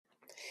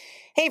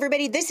Hey,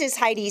 everybody, this is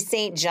Heidi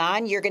St.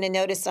 John. You're going to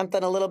notice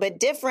something a little bit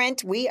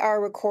different. We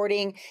are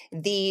recording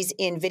these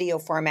in video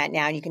format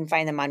now, and you can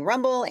find them on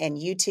Rumble and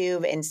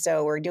YouTube. And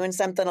so we're doing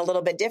something a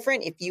little bit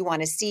different. If you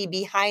want to see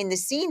behind the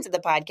scenes of the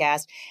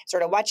podcast,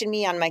 sort of watching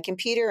me on my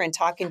computer and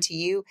talking to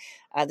you,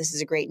 this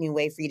is a great new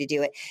way for you to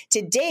do it.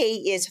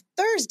 Today is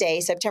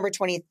Thursday, September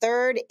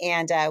 23rd,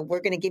 and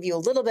we're going to give you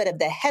a little bit of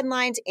the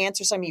headlines,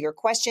 answer some of your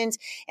questions,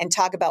 and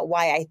talk about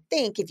why I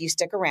think if you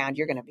stick around,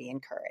 you're going to be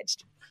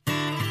encouraged.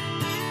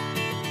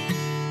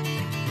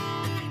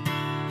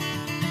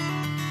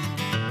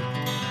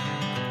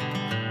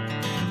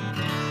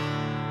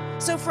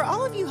 So for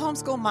all of you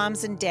homeschool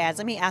moms and dads,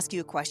 let me ask you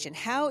a question.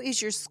 How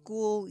is your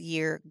school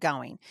year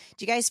going?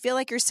 Do you guys feel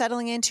like you're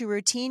settling into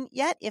routine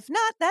yet? If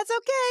not, that's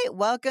okay.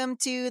 Welcome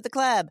to the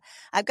club.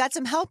 I've got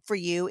some help for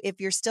you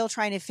if you're still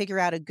trying to figure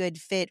out a good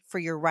fit for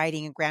your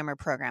writing and grammar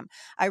program.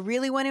 I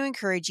really want to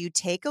encourage you,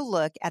 take a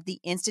look at the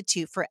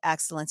Institute for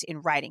Excellence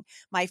in Writing.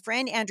 My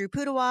friend Andrew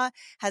Pudawa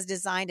has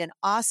designed an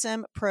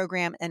awesome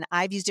program, and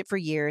I've used it for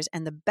years.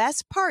 And the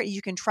best part,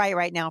 you can try it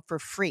right now for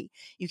free.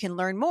 You can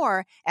learn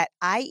more at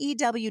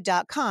IEW.com/Heidi.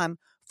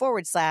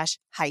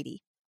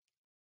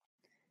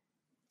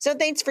 So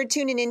thanks for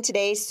tuning in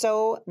today.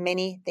 So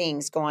many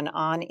things going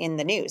on in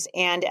the news.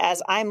 And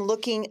as I'm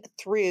looking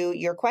through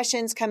your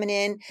questions coming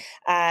in,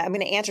 I'm going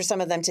to answer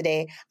some of them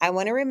today. I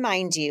want to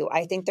remind you,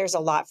 I think there's a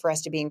lot for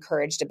us to be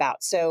encouraged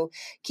about. So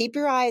keep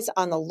your eyes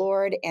on the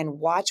Lord and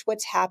watch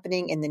what's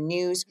happening in the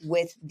news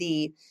with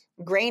the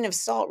grain of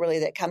salt, really,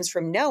 that comes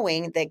from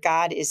knowing that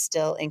God is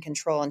still in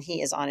control and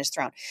he is on his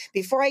throne.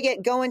 Before I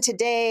get going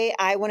today,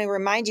 I want to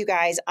remind you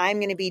guys, I'm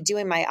going to be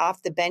doing my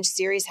Off the Bench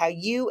series, how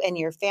you and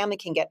your family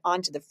can get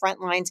onto the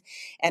front lines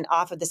and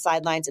off of the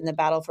sidelines in the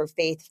battle for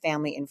faith,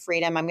 family, and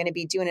freedom. I'm going to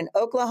be doing an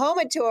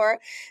Oklahoma tour.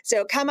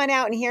 So come on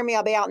out and hear me.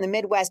 I'll be out in the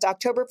Midwest,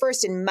 October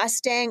 1st in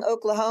Mustang,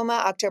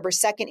 Oklahoma, October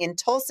 2nd in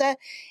Tulsa,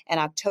 and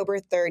October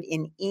 3rd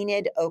in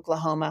Enid,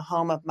 Oklahoma,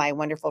 home of my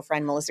wonderful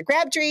friend, Melissa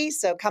Crabtree.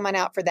 So come on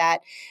out for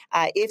that.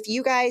 If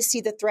you guys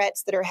see the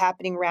threats that are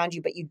happening around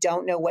you, but you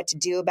don't know what to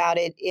do about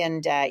it,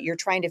 and you're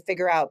trying to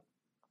figure out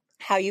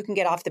how you can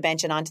get off the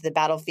bench and onto the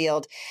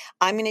battlefield,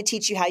 I'm going to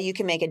teach you how you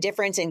can make a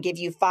difference and give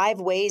you 5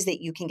 ways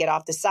that you can get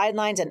off the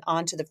sidelines and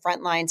onto the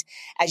front lines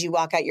as you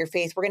walk out your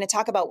faith. We're going to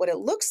talk about what it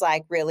looks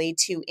like really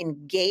to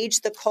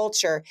engage the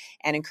culture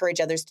and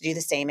encourage others to do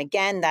the same.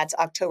 Again, that's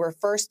October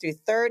 1st through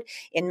 3rd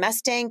in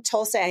Mustang,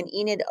 Tulsa, and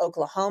Enid,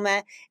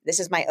 Oklahoma.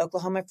 This is my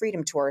Oklahoma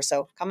Freedom Tour.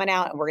 So come on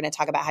out and we're going to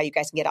talk about how you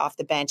guys can get off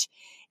the bench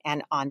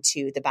and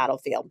onto the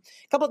battlefield.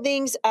 A couple of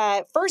things.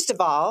 First of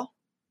all,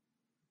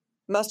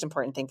 most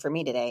important thing for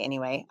me today,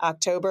 anyway,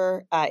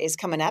 October is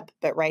coming up,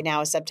 but right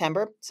now is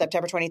September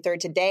 23rd.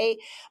 Today,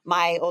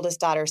 my oldest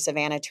daughter,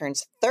 Savannah,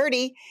 turns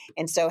 30.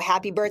 And so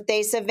happy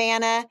birthday,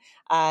 Savannah.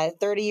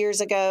 30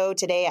 years ago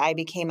today, I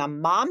became a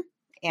mom.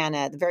 And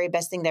the very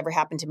best thing that ever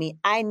happened to me,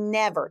 I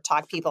never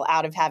talk people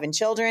out of having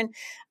children.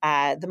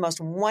 The most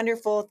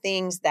wonderful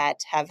things that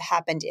have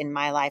happened in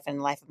my life and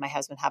the life of my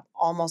husband have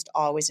almost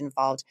always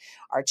involved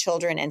our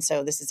children. And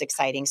so this is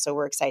exciting. So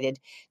we're excited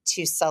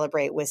to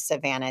celebrate with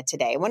Savannah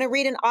today. I want to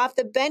read an off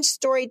the bench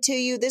story to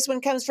you. This one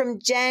comes from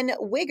Jen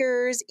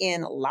Wiggers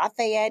in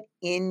Lafayette,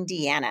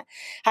 Indiana.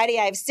 Heidi,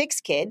 I have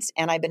 6 kids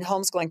and I've been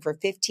homeschooling for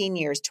 15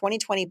 years.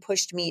 2020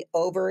 pushed me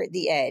over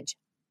the edge.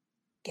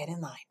 Get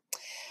in line.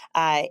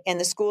 And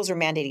the schools are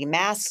mandating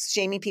masks,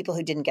 shaming people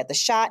who didn't get the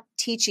shot,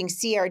 teaching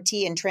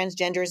CRT and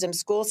transgenderism.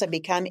 Schools have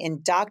become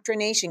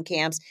indoctrination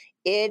camps.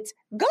 It's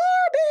garbage.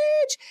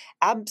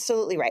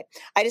 Absolutely right.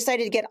 I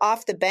decided to get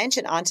off the bench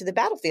and onto the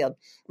battlefield.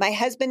 My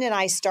husband and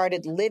I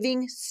started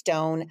Living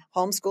Stone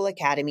Homeschool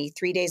Academy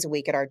 3 days a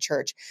week at our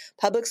church.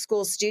 Public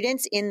school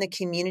students in the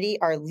community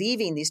are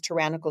leaving these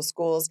tyrannical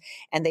schools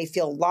and they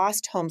feel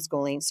lost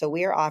homeschooling. So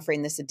we are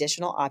offering this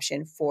additional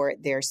option for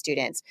their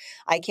students.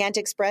 I can't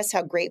express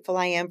how grateful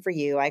I am for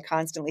you. I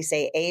constantly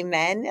say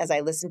amen as I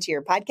listen to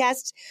your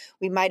podcasts.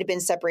 We might have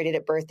been separated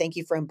at birth. Thank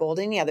you for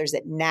emboldening others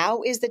that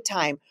now is the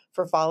time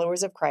for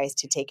followers of Christ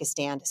to take a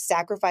stand.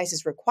 Sacrifice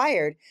is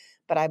required,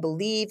 but I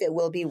believe it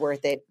will be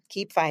worth it.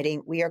 Keep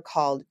fighting. We are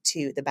called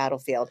to the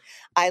battlefield.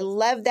 I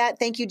love that.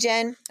 Thank you,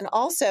 Jen. And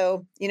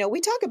also,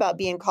 we talk about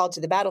being called to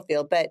the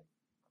battlefield, but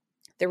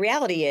the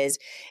reality is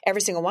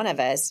every single one of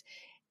us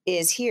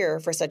is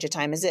here for such a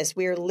time as this.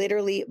 We are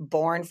literally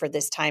born for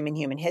this time in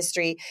human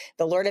history.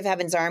 The Lord of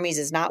Heaven's armies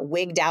is not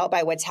wigged out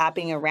by what's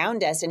happening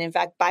around us. And in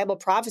fact, Bible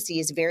prophecy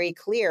is very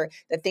clear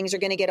that things are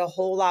going to get a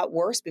whole lot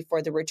worse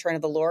before the return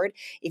of the Lord.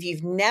 If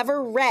you've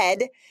never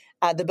read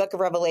the book of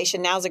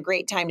Revelation, now's a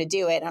great time to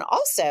do it. And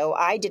also,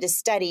 I did a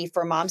study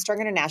for MomStrong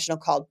International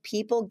called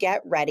People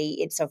Get Ready.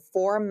 It's a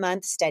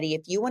 4-month study.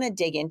 If you want to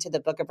dig into the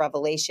book of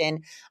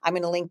Revelation, I'm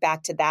going to link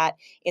back to that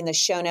in the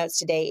show notes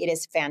today. It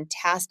is a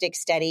fantastic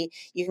study.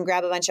 You can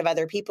grab a bunch of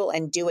other people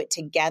and do it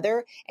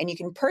together, and you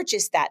can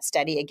purchase that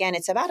study. Again,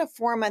 it's about a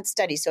 4-month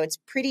study, so it's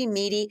pretty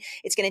meaty.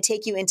 It's going to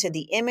take you into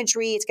the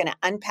imagery. It's going to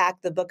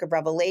unpack the book of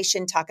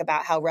Revelation, talk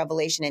about how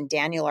Revelation and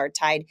Daniel are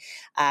tied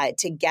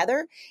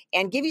together,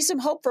 and give you some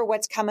hope for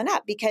what's coming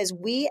up, because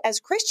we as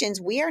Christians,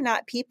 we are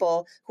not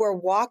people who are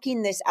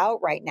walking this out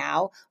right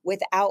now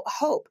without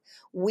hope.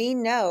 We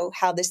know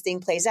how this thing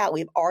plays out.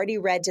 We've already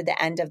read to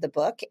the end of the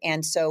book.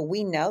 And so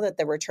we know that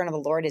the return of the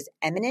Lord is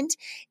imminent.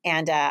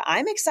 And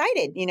I'm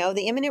excited,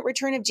 the imminent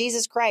return of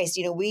Jesus Christ.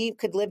 We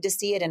could live to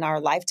see it in our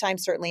lifetime,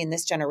 certainly in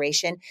this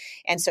generation.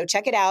 And so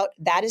check it out.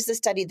 That is the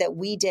study that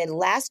we did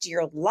last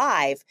year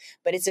live,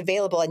 but it's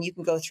available and you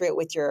can go through it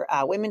with your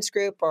women's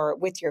group or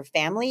with your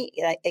family.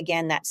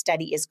 Again, that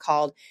study is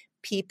called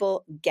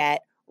People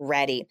Get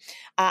Ready.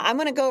 I'm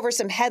going to go over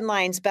some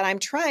headlines, but I'm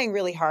trying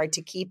really hard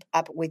to keep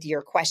up with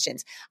your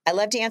questions. I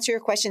love to answer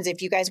your questions.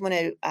 If you guys want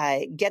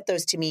to get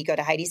those to me, go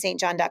to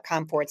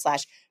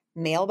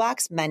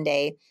HeidiSt.John.com/mailbox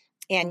Monday.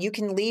 And you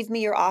can leave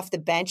me your off the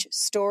bench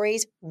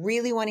stories.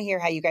 Really want to hear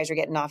how you guys are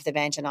getting off the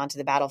bench and onto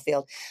the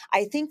battlefield.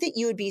 I think that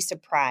you would be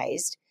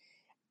surprised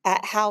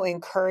at how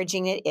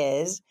encouraging it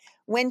is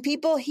when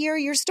people hear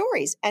your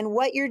stories and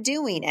what you're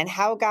doing and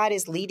how God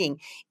is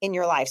leading in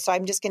your life. So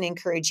I'm just going to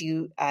encourage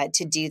you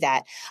to do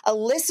that. A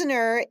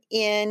listener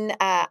in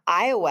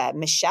Iowa,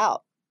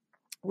 Michelle,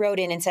 wrote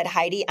in and said,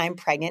 Heidi, I'm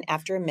pregnant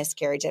after a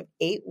miscarriage of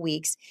 8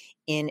 weeks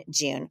in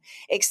June.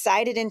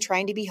 Excited and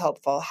trying to be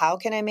hopeful. How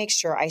can I make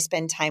sure I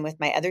spend time with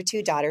my other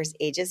two daughters,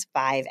 ages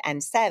 5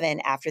 and 7,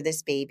 after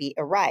this baby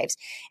arrives?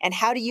 And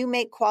how do you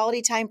make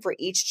quality time for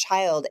each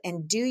child?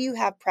 And do you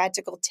have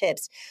practical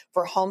tips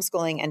for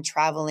homeschooling and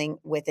traveling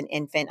with an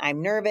infant?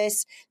 I'm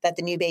nervous that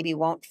the new baby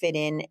won't fit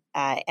in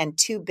and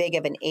too big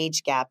of an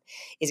age gap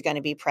is going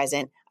to be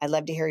present. I'd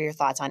love to hear your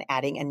thoughts on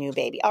adding a new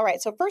baby. All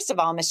right. So first of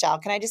all, Michelle,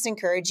 can I just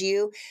encourage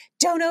you?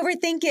 Don't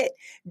overthink it.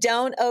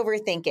 Don't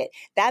overthink it.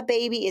 That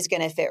baby is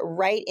going to fit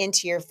right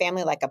into your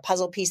family like a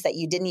puzzle piece that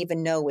you didn't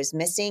even know was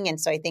missing. And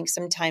so I think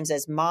sometimes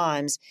as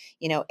moms,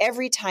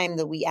 every time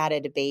that we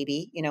added a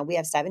baby, we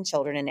have 7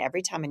 children, and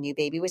every time a new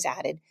baby was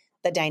added,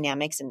 the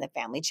dynamics in the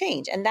family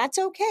change. And that's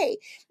okay.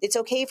 It's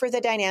okay for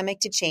the dynamic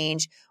to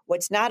change.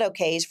 What's not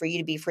okay is for you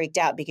to be freaked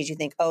out because you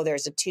think, oh,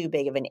 there's a too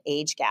big of an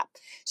age gap.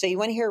 So you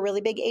want to hear a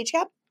really big age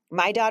gap?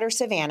 My daughter,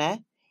 Savannah,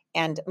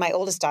 and my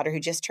oldest daughter,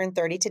 who just turned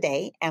 30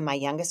 today, and my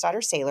youngest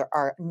daughter, Sailor,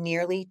 are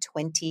nearly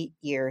 20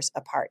 years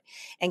apart.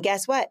 And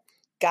guess what?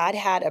 God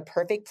had a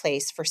perfect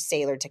place for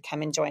Sailor to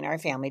come and join our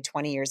family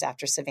 20 years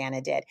after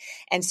Savannah did.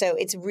 And so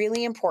it's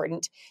really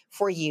important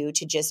for you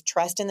to just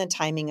trust in the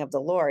timing of the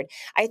Lord.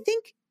 I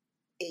think,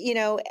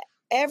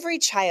 every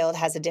child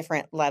has a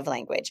different love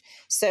language.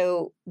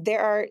 So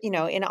there are,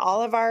 in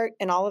all of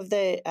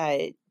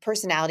the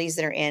personalities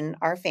that are in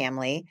our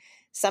family,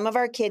 some of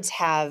our kids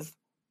have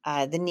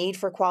the need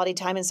for quality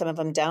time and some of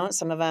them don't.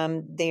 Some of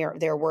them,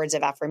 they're words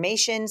of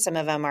affirmation. Some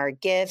of them are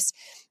gifts.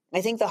 I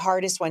think the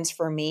hardest ones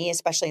for me,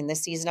 especially in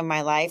this season of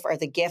my life, are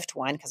the gift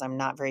one, because I'm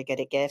not very good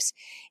at gifts,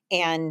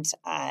 and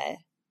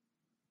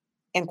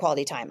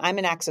quality time. I'm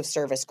an acts of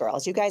service girl.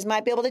 As you guys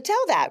might be able to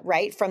tell that,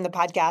 right, from the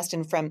podcast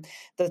and from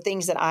the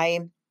things that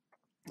I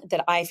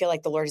feel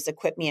like the Lord has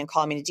equipped me and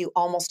called me to do,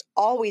 almost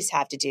always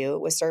have to do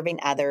with serving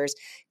others,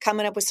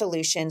 coming up with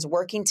solutions,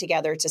 working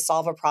together to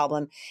solve a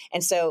problem.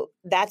 And so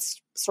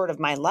that's sort of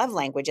my love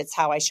language. It's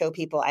how I show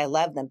people I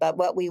love them. But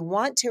what we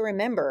want to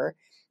remember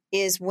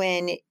is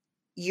when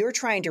you're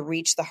trying to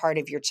reach the heart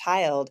of your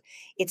child,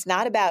 it's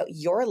not about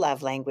your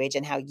love language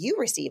and how you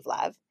receive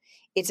love.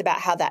 It's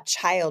about how that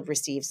child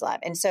receives love.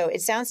 And so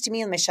it sounds to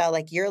me, Michelle,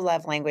 like your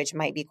love language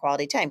might be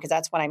quality time, because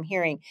that's what I'm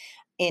hearing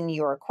in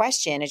your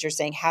question as you're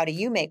saying, how do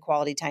you make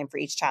quality time for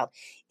each child?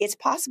 It's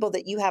possible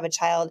that you have a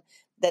child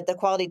that the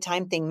quality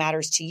time thing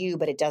matters to you,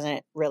 but it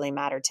doesn't really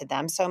matter to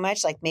them so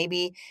much. Like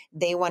maybe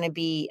they want to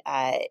be,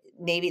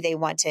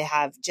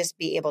 just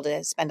be able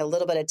to spend a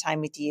little bit of time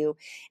with you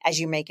as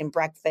you're making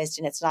breakfast,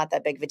 and it's not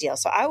that big of a deal.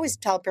 So I always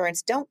tell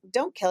parents, don't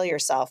kill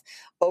yourself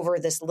over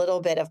this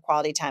little bit of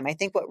quality time. I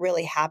think what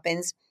really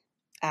happens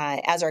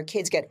as our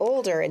kids get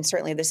older, and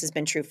certainly this has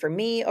been true for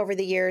me over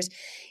the years,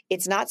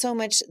 it's not so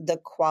much the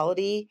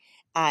quality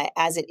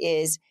as it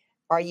is,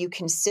 are you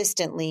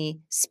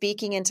consistently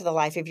speaking into the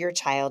life of your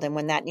child? And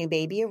when that new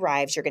baby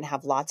arrives, you're going to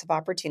have lots of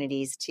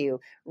opportunities to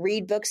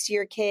read books to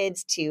your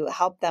kids, to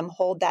help them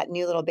hold that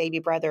new little baby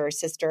brother or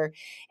sister,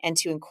 and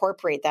to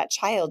incorporate that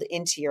child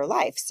into your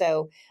life.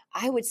 So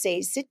I would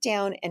say sit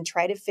down and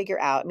try to figure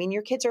out,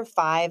 your kids are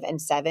 5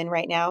 and 7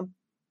 right now,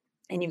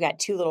 and you've got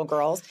 2 little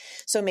girls.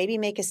 So maybe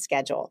make a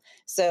schedule.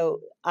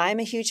 So I'm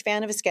a huge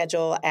fan of a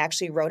schedule. I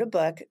actually wrote a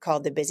book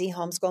called The Busy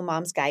Homeschool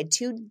Mom's Guide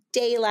to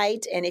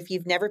Daylight. And if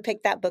you've never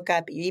picked that book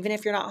up, even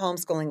if you're not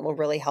homeschooling, it will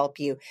really help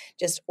you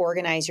just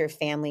organize your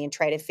family and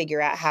try to figure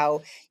out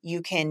how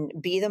you can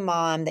be the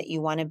mom that you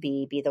want to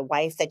be the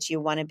wife that you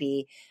want to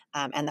be,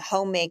 and the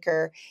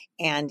homemaker,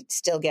 and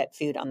still get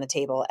food on the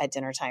table at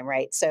dinner time,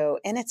 right? So,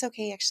 and it's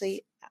okay,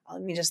 actually.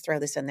 Let me just throw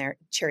this in there,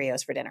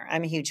 Cheerios for dinner.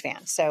 I'm a huge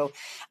fan. So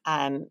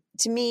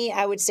to me,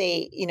 I would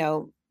say,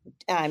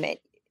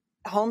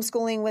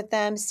 homeschooling with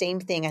them, same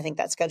thing. I think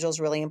that schedule is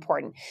really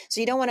important.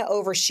 So you don't want to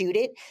overshoot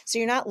it. So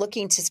you're not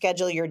looking to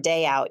schedule your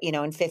day out, in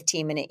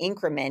 15-minute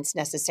increments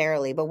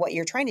necessarily. But what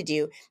you're trying to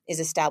do is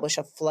establish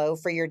a flow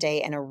for your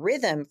day and a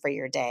rhythm for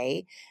your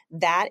day.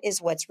 That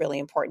is what's really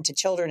important to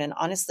children. And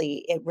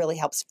honestly, it really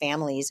helps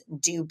families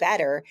do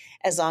better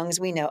as long as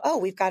we know, oh,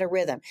 we've got a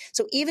rhythm.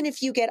 So even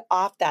if you get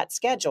off that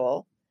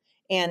schedule,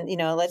 and,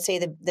 let's say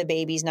the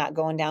baby's not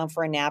going down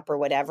for a nap or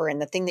whatever, and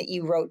the thing that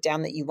you wrote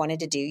down that you wanted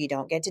to do, you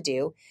don't get to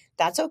do,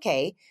 that's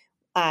okay.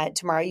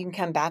 Tomorrow you can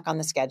come back on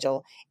the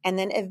schedule, and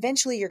then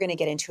eventually you're going to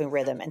get into a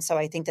rhythm. And so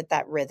I think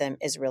that rhythm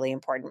is really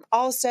important.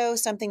 Also,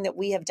 something that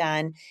we have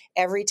done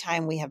every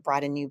time we have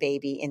brought a new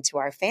baby into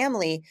our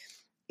family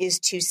is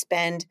to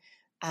spend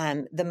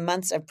the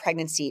months of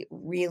pregnancy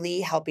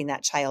really helping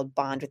that child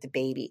bond with the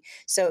baby.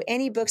 So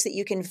any books that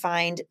you can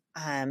find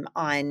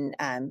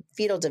on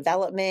fetal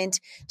development,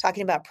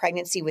 talking about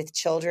pregnancy with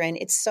children,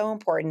 it's so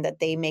important that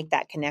they make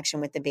that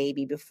connection with the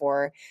baby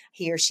before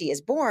he or she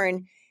is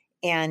born.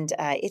 And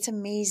it's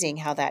amazing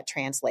how that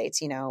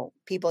translates.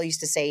 People used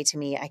to say to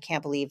me, I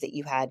can't believe that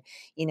you had,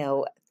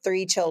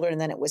 3 children,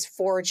 and then it was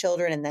 4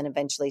 children, and then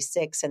eventually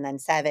 6, and then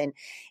 7.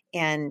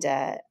 And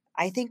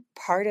I think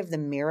part of the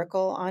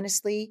miracle,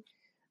 honestly,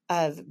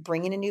 of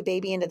bringing a new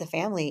baby into the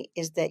family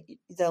is that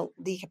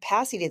the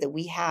capacity that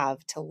we have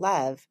to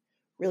love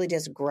really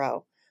does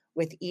grow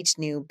with each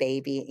new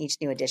baby, each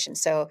new addition.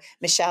 So,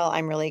 Michelle,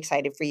 I'm really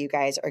excited for you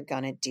guys are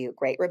going to do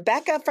great.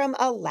 Rebecca from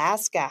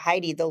Alaska.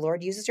 Heidi, the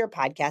Lord uses your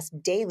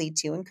podcast daily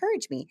to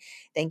encourage me.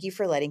 Thank you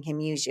for letting him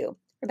use you.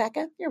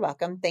 Rebecca, you're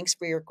welcome. Thanks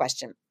for your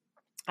question.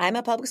 I'm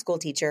a public school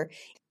teacher.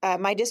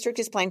 My district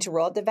is planning to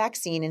roll out the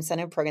vaccine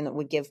incentive program that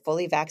would give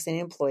fully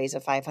vaccinated employees a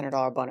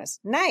 $500 bonus.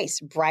 Nice.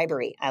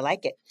 Bribery. I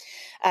like it.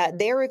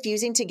 They're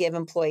refusing to give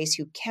employees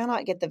who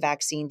cannot get the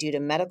vaccine due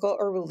to medical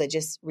or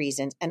religious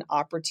reasons an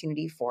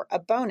opportunity for a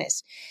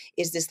bonus.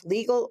 Is this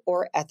legal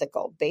or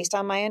ethical? Based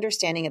on my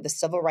understanding of the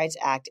Civil Rights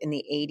Act and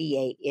the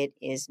ADA, it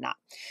is not.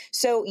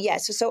 So,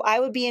 yes. So I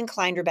would be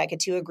inclined, Rebecca,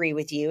 to agree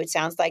with you. It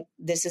sounds like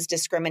this is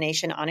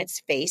discrimination on its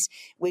face.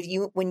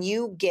 When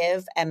you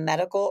give a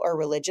medical or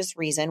religious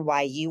reason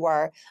why you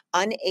are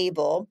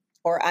unable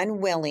or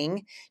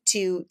unwilling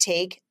to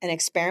take an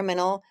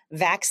experimental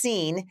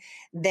vaccine,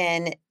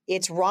 then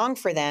it's wrong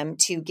for them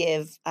to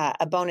give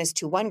a bonus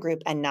to one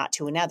group and not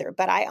to another.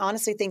 But I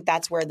honestly think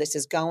that's where this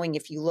is going.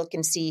 If you look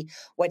and see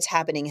what's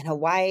happening in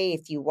Hawaii,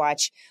 if you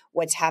watch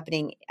what's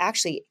happening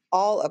actually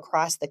all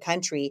across the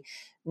country,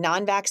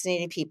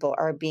 non-vaccinated people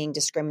are being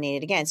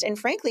discriminated against. And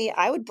frankly,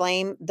 I would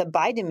blame the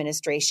Biden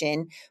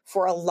administration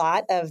for a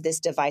lot of this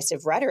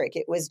divisive rhetoric.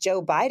 It was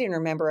Joe Biden,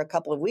 remember, a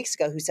couple of weeks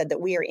ago, who said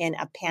that we are in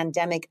a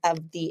pandemic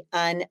of the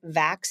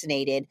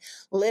unvaccinated,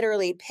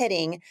 literally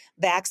pitting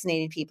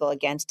vaccinated people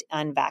against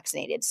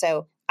unvaccinated.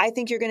 So I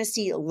think you're going to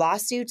see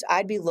lawsuits.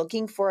 I'd be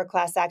looking for a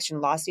class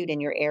action lawsuit in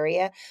your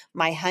area.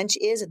 My hunch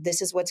is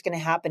this is what's going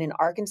to happen in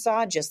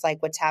Arkansas, just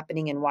like what's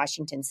happening in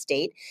Washington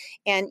State.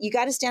 And you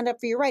got to stand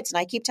up for your rights. And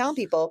I keep telling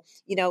people,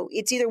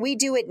 it's either we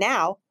do it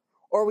now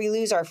or we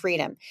lose our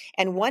freedom.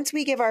 And once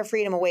we give our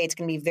freedom away, it's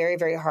going to be very,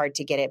 very hard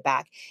to get it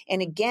back.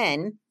 And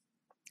again,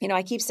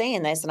 I keep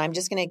saying this, and I'm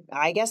just going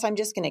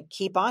to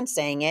keep on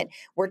saying it.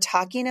 We're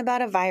talking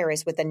about a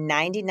virus with a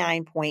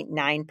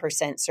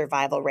 99.9%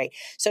 survival rate.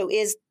 So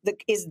is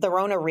the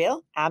Rona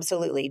real?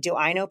 Absolutely. Do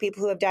I know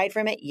people who have died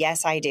from it?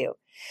 Yes, I do.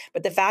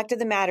 But the fact of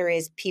the matter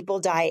is people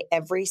die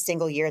every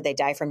single year. They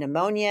die from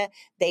pneumonia.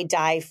 They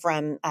die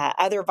from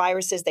other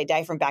viruses. They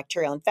die from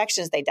bacterial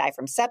infections. They die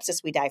from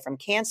sepsis. We die from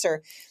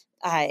cancer.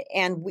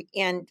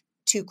 And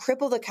to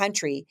cripple the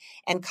country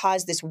and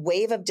cause this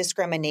wave of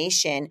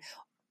discrimination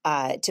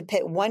to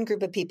pit one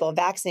group of people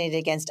vaccinated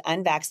against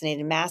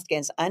unvaccinated, masked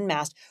against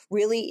unmasked,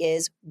 really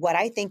is what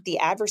I think the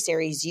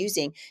adversary is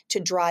using to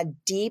draw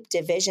deep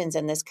divisions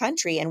in this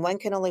country. And one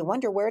can only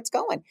wonder where it's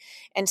going.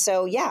 And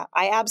so, yeah,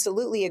 I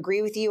absolutely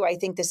agree with you. I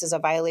think this is a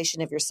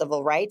violation of your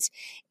civil rights.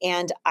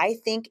 And I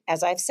think,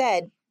 as I've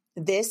said,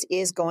 this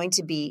is going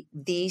to be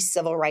the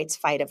civil rights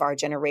fight of our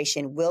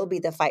generation, will be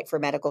the fight for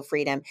medical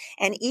freedom.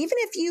 And even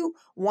if you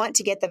want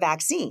to get the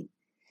vaccine,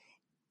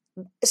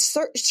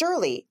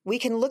 surely we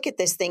can look at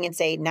this thing and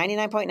say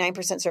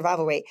 99.9%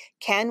 survival rate.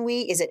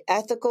 Is it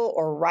ethical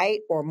or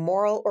right or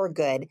moral or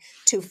good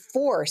to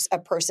force a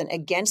person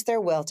against their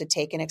will to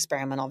take an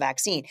experimental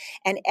vaccine?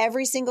 And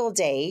every single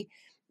day,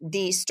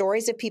 the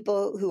stories of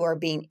people who are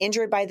being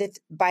injured by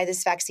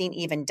this vaccine,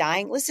 even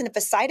dying. Listen, if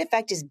a side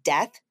effect is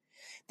death,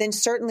 then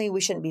certainly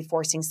we shouldn't be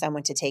forcing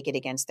someone to take it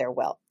against their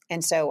will.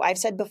 And so I've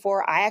said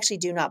before, I actually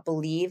do not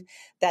believe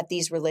that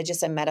these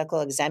religious and medical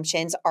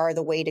exemptions are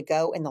the way to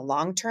go in the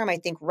long term. I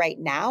think right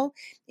now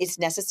it's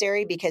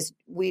necessary because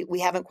we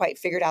haven't quite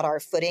figured out our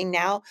footing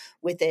now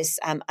with this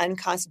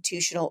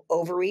unconstitutional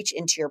overreach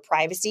into your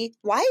privacy.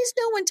 Why is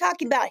no one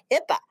talking about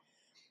HIPAA?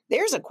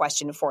 There's a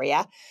question for you.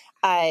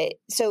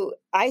 So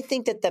I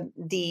think that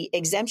the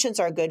exemptions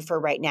are good for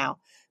right now.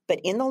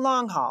 But in the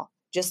long haul,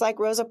 just like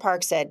Rosa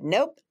Parks said,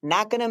 nope,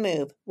 not going to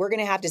move. We're going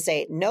to have to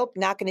say, nope,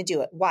 not going to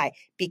do it. Why?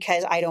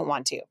 Because I don't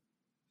want to.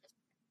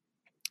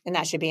 And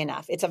that should be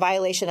enough. It's a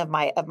violation of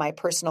my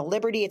personal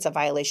liberty. It's a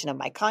violation of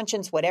my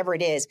conscience, whatever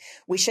it is.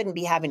 We shouldn't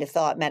be having to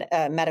fill out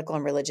medical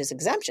and religious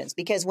exemptions,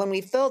 because when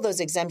we fill those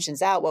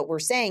exemptions out, what we're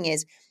saying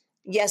is,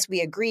 yes, we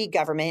agree,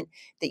 government,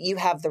 that you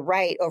have the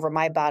right over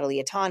my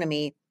bodily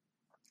autonomy.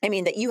 I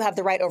mean, that you have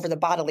the right over the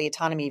bodily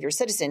autonomy of your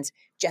citizens,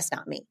 just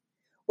not me.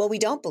 Well, we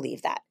don't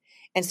believe that.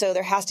 And so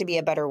there has to be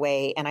a better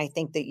way. And I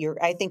think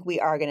we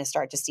are going to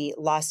start to see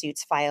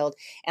lawsuits filed.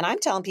 And I'm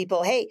telling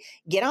people, hey,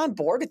 get on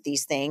board with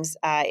these things.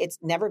 It's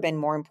never been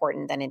more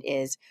important than it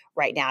is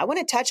right now. I want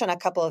to touch on a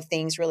couple of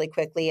things really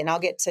quickly, and I'll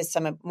get to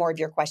some more of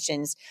your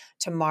questions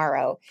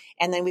tomorrow.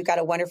 And then we've got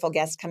a wonderful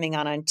guest coming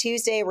on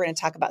Tuesday. We're going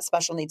to talk about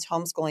special needs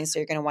homeschooling. So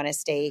you're going to want to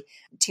stay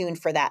tuned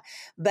for that.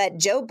 But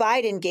Joe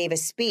Biden gave a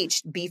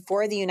speech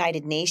before the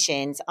United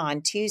Nations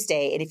on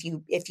Tuesday.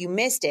 And if you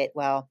missed it,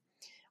 well,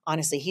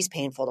 honestly, he's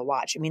painful to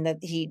watch. I mean,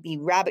 he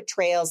rabbit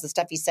trails, the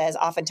stuff he says,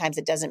 oftentimes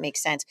it doesn't make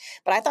sense.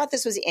 But I thought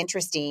this was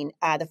interesting.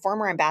 The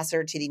former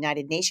ambassador to the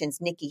United Nations,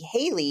 Nikki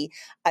Haley,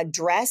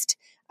 addressed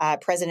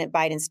President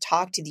Biden's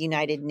talk to the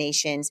United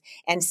Nations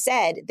and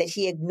said that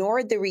he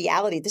ignored the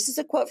reality. This is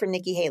a quote from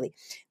Nikki Haley,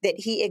 that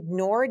he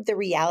ignored the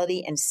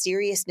reality and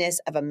seriousness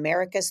of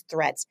America's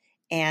threats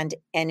and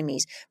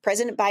enemies.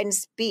 President Biden's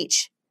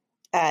speech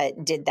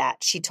did that.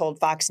 She told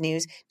Fox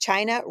News,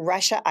 China,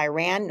 Russia,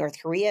 Iran, North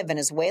Korea,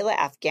 Venezuela,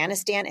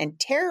 Afghanistan, and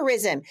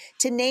terrorism,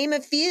 to name a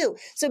few.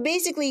 So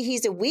basically,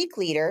 he's a weak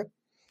leader,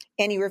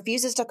 and he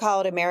refuses to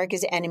call out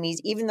America's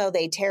enemies, even though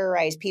they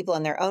terrorize people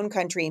in their own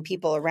country and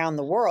people around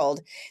the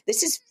world.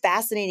 This is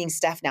fascinating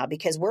stuff now,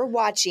 because we're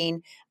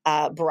watching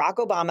Barack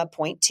Obama,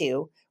 point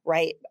two,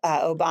 right?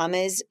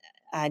 Obama's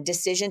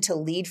decision to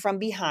lead from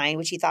behind,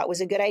 which he thought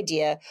was a good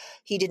idea.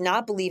 He did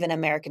not believe in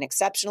American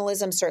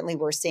exceptionalism. Certainly,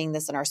 we're seeing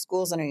this in our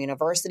schools and our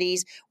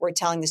universities. We're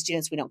telling the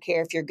students we don't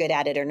care if you're good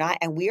at it or not,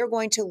 and we are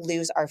going to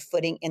lose our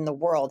footing in the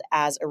world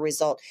as a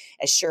result,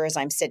 as sure as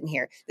I'm sitting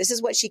here. This is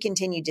what she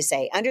continued to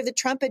say. Under the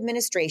Trump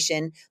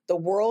administration, the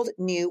world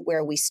knew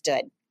where we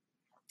stood.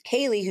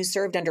 Haley, who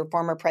served under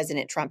former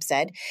President Trump,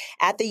 said,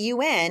 at the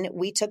UN,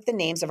 we took the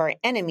names of our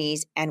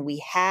enemies and we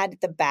had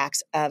the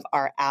backs of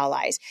our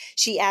allies.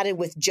 She added,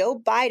 with Joe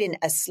Biden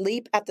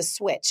asleep at the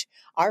switch,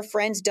 our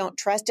friends don't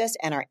trust us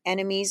and our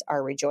enemies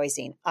are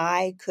rejoicing.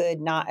 I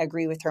could not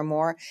agree with her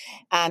more.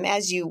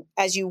 As you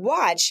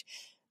watch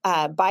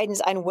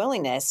Biden's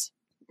unwillingness,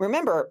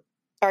 remember,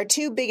 our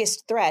two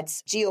biggest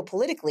threats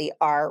geopolitically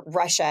are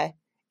Russia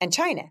and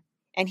China,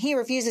 and he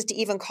refuses to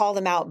even call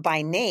them out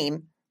by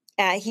name.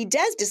 He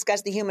does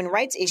discuss the human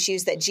rights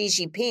issues that Xi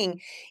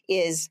Jinping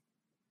is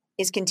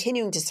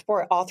continuing to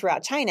support all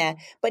throughout China,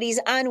 but he's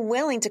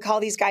unwilling to call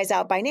these guys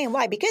out by name.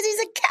 Why? Because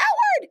he's a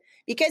coward.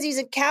 Because he's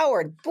a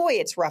coward. Boy,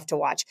 it's rough to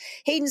watch.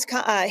 Haley's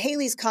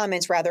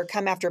comments,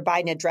 come after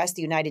Biden addressed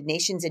the United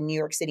Nations in New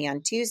York City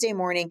on Tuesday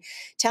morning,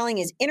 telling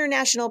his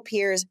international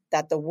peers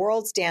that the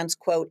world stands,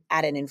 quote,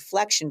 at an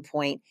inflection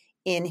point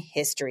in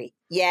history.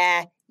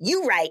 Yeah,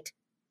 you right.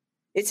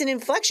 It's an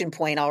inflection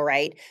point, all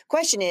right.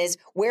 Question is,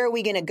 where are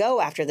we going to go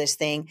after this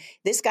thing?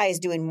 This guy is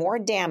doing more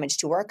damage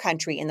to our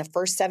country in the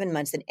first 7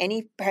 months than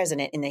any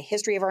president in the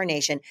history of our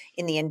nation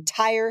in the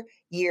entire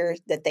year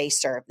that they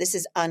served. This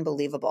is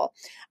unbelievable.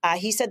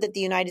 He said that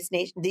the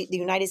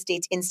United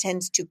States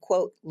intends to,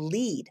 quote,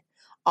 lead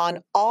on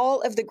all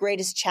of the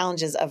greatest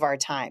challenges of our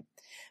time,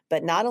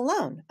 but not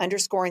alone,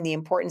 underscoring the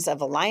importance of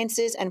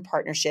alliances and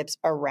partnerships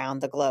around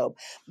the globe.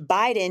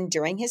 Biden,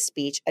 during his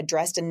speech,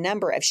 addressed a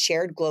number of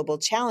shared global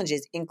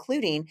challenges,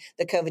 including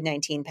the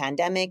COVID-19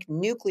 pandemic,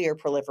 nuclear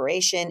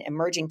proliferation,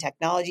 emerging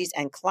technologies,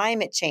 and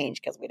climate change,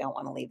 because we don't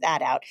want to leave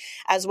that out,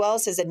 as well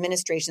as his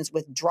administration's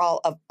withdrawal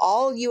of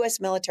all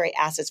U.S. military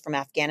assets from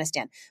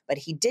Afghanistan. But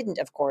he didn't,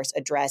 of course,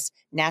 address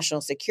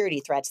national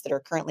security threats that are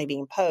currently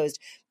being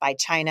posed by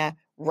China,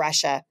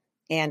 Russia,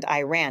 and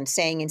Iran,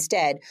 saying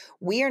instead,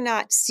 we are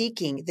not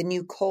seeking the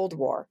new Cold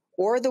War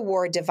or the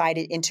war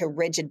divided into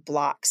rigid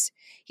blocks,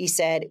 he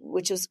said,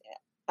 which was,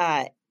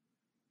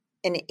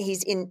 and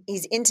he's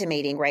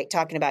intimating, right,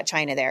 talking about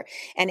China there,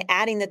 and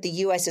adding that the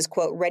U.S. is,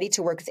 quote, ready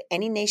to work with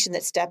any nation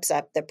that steps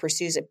up, that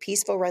pursues a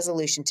peaceful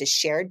resolution to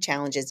shared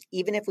challenges,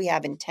 even if we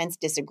have intense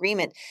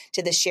disagreement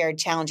to the shared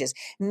challenges.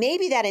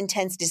 Maybe that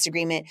intense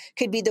disagreement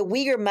could be the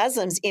Uyghur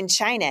Muslims in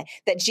China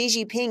that Xi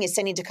Jinping is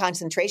sending to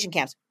concentration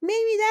camps.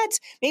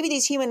 Maybe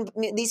these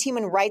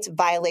human rights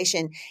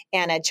violation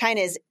and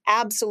China's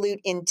absolute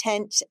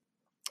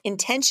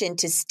intention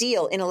to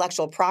steal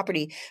intellectual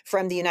property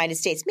from the United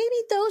States. Maybe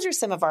those are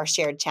some of our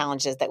shared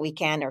challenges that we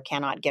can or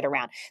cannot get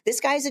around. This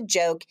guy's a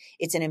joke.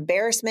 It's an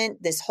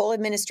embarrassment, this whole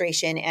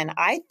administration. And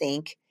I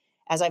think,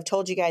 as I've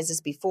told you guys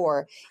this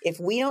before, if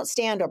we don't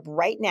stand up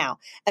right now,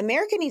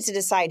 America needs to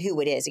decide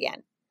who it is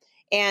again.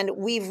 And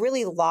we've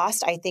really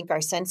lost, I think,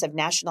 our sense of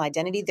national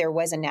identity. There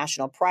was a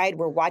national pride.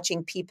 We're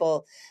watching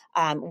people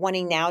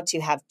wanting now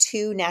to have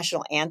two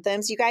national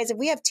anthems. You guys, if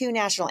we have two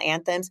national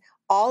anthems,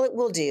 all it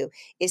will do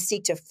is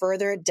seek to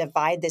further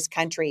divide this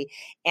country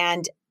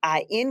and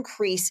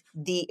increase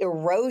the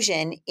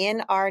erosion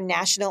in our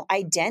national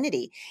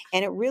identity.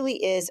 And it really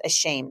is a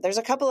shame. There's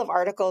a couple of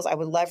articles I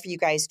would love for you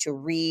guys to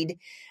read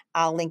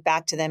I'll link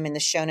back to them in the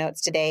show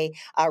notes today.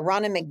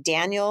 Ronna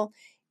McDaniel,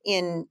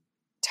 in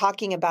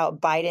talking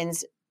about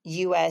Biden's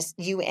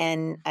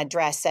UN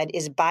address, said,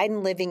 is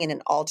Biden living in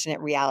an alternate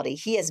reality?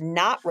 He has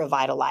not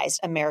revitalized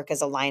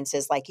America's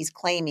alliances like he's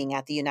claiming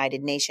at the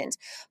United Nations.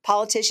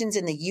 Politicians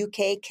in the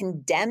UK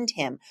condemned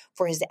him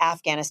for his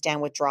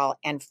Afghanistan withdrawal,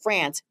 and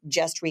France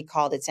just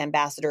recalled its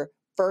ambassador.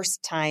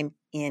 First time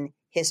in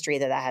history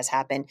that has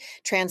happened.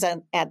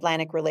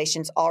 Transatlantic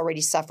relations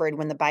already suffered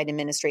when the Biden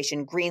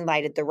administration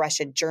greenlighted the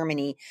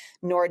Russia-Germany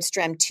Nord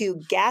Stream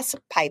 2 gas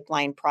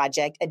pipeline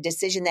project, a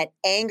decision that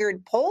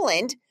angered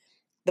Poland,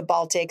 the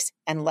Baltics,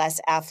 and less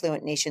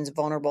affluent nations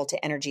vulnerable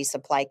to energy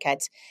supply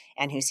cuts,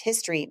 and whose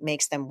history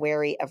makes them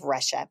wary of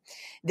Russia.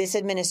 This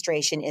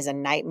administration is a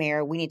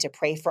nightmare. We need to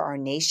pray for our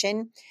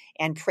nation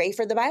and pray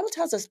for, the Bible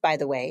tells us, by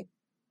the way,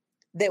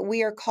 that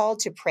we are called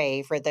to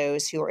pray for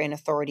those who are in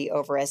authority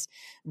over us,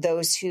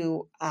 those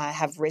who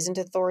have risen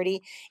to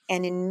authority.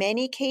 And in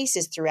many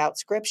cases throughout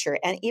Scripture,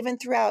 and even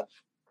throughout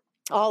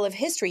all of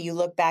history, you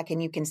look back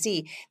and you can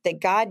see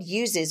that God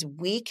uses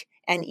weak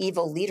and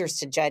evil leaders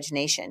to judge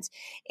nations.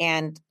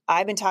 And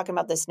I've been talking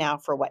about this now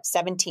for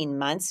 17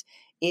 months.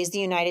 Is the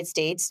United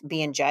States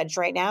being judged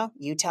right now?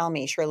 You tell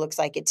me. Sure looks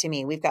like it to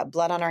me. We've got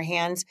blood on our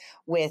hands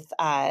with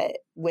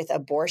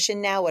abortion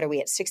now. What are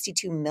we at?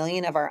 62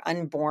 million of our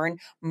unborn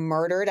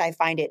murdered. I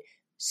find it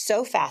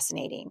so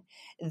fascinating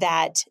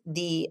that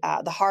the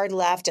hard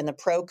left and the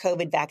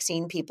pro-COVID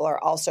vaccine people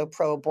are also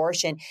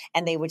pro-abortion,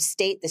 and they would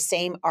state the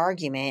same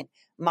argument: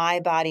 my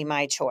body,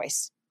 my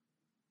choice.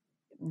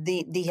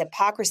 The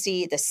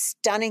hypocrisy, the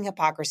stunning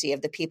hypocrisy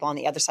of the people on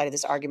the other side of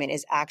this argument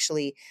is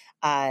actually,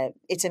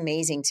 it's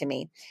amazing to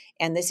me.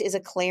 And this is a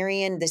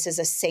clarion, this is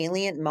a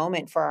salient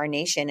moment for our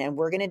nation. And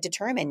we're going to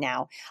determine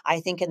now,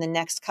 I think in the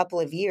next couple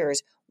of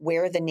years,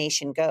 where the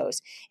nation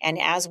goes. And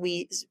as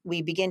we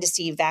begin to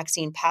see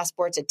vaccine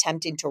passports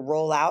attempting to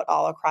roll out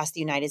all across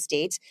the United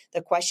States,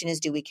 the question is,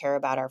 do we care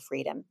about our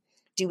freedom?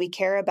 Do we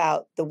care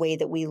about the way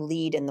that we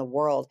lead in the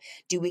world?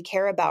 Do we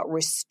care about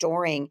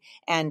restoring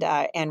and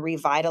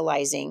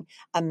revitalizing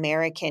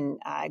American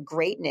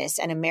greatness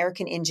and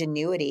American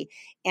ingenuity?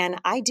 And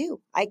I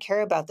do. I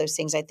care about those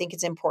things. I think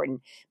it's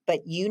important.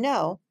 But you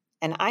know,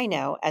 and I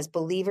know, as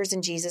believers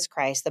in Jesus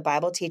Christ, the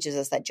Bible teaches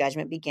us that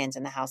judgment begins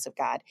in the house of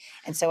God.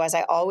 And so, as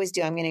I always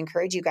do, I'm going to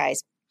encourage you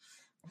guys,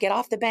 get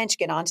off the bench,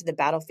 get onto the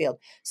battlefield.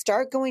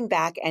 Start going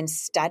back and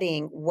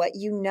studying what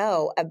you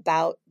know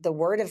about the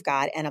Word of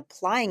God and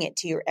applying it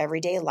to your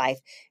everyday life.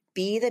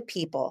 Be the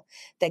people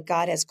that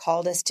God has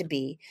called us to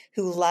be,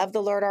 who love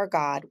the Lord our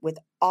God with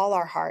all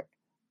our heart,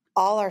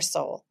 all our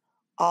soul,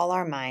 all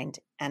our mind,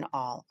 and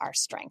all our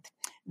strength.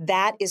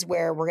 That is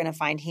where we're going to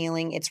find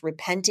healing. It's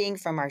repenting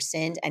from our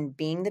sins and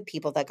being the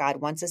people that God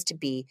wants us to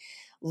be,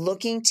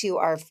 looking to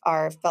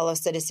our fellow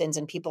citizens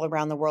and people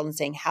around the world and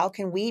saying, how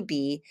can we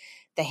be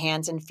the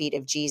hands and feet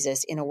of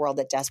Jesus in a world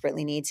that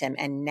desperately needs him?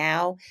 And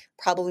now,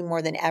 probably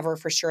more than ever,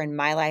 for sure, in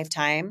my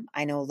lifetime,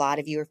 I know a lot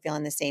of you are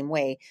feeling the same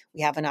way.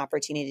 We have an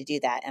opportunity to do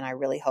that. And I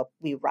really hope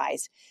we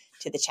rise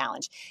to the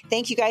challenge.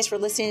 Thank you guys for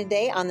listening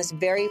today on this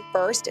very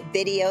first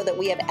video that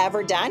we have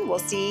ever done. We'll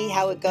see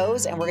how it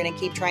goes. And we're going to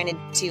keep trying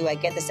to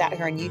get this out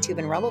here on YouTube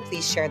and Rumble.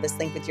 Please share this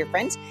link with your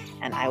friends.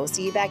 And I will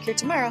see you back here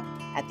tomorrow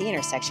at the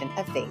intersection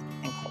of faith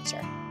and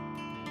culture.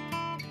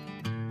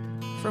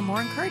 For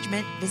more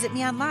encouragement, visit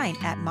me online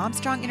at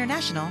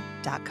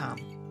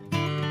momstronginternational.com.